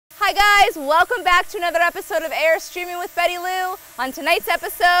Hi guys, welcome back to another episode of Air Streaming with Betty Lou. On tonight's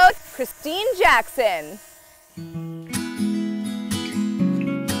episode, Christine Jackson.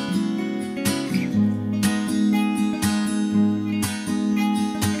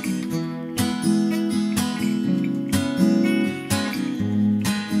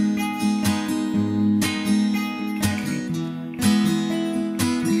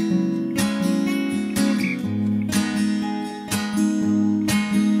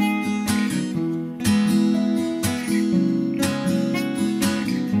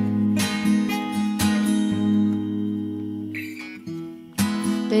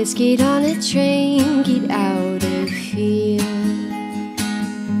 Let's get on a train, get out of here.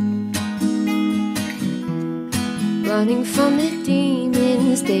 Running from the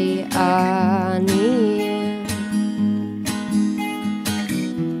demons, they are near.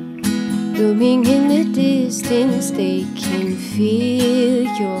 Looming in the distance, they can feel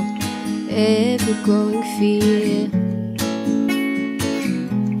your ever-growing fear.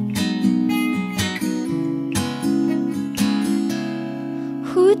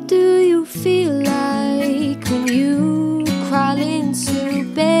 Who do you feel like when you crawl into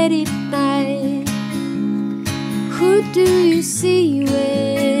bed at night? Who do you see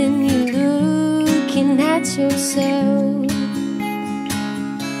when you're looking at yourself?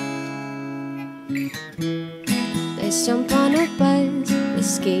 Let's jump on a bus,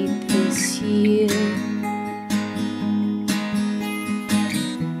 escape this year.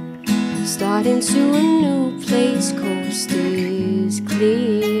 Start into a new place, coast is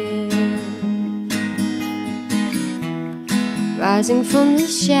clear. Rising from the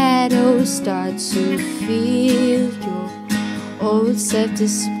shadows, start to feel your old self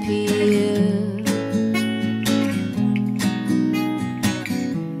disappear.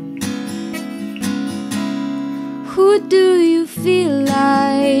 Who do you feel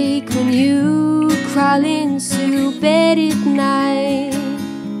like when you crawl into bed at night?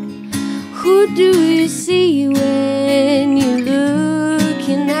 Who do you see when you're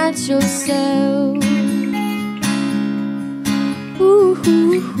looking at yourself? Ooh,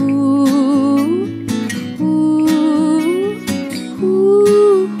 ooh, ooh, ooh, ooh, ooh,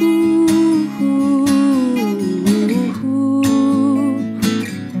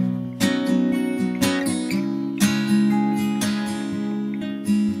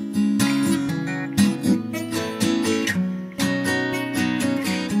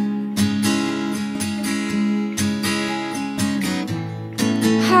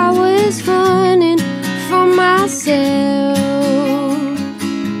 I was running from myself.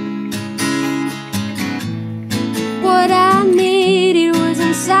 What I needed was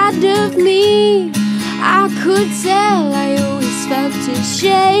inside of me. I could tell I always felt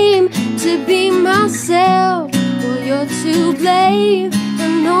ashamed to be myself. Well, you're to blame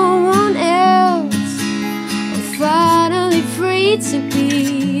and no one else. I'm finally free to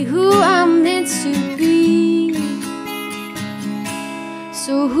be who I'm meant to be.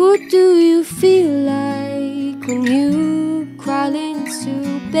 So who do you feel like when you crawl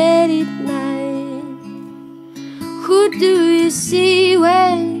into bed at night? Who do you see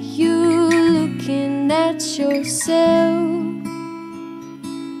when you're looking at yourself?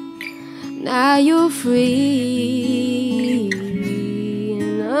 Now you're free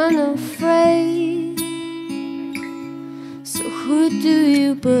and unafraid. So who do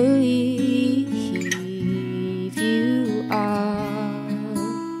you believe you are?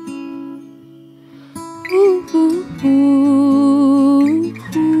 Ooh, ooh, ooh, ooh,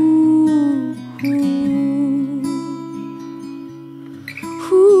 ooh.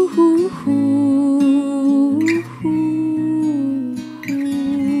 Ooh, ooh, ooh, ooh.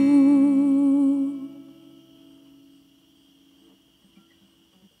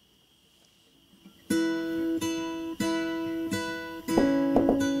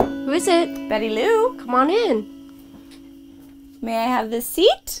 Who is it? Betty Lou, Come on in. may I have this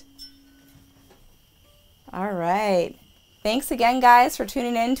seat? All right. Thanks again, guys, for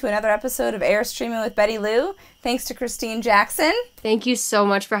tuning in to another episode of Air Streaming with Betty Lou. Thanks to Christine Jackson. Thank you so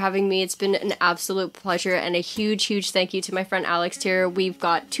much for having me. It's been an absolute pleasure, and a huge, huge thank you to my friend Alex here. We've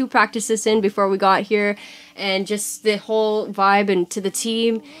got 2 practices in before we got here, and just the whole vibe, and to the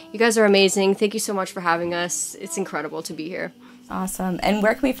team, you guys are amazing. Thank you so much for having us. It's incredible to be here. Awesome. And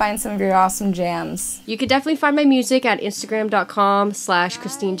where can we find some of your awesome jams? You can definitely find my music at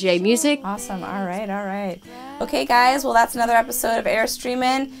instagram.com/ChristineJMusic. Awesome. All right. All right. Okay, guys. Well, that's another episode of Air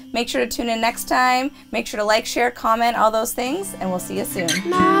Streamin'. Make sure to tune in next time. Make sure to like, share, comment, all those things, and we'll see you soon.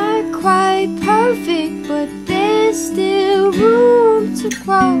 Not quite perfect, but there's still room to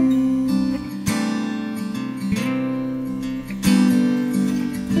grow.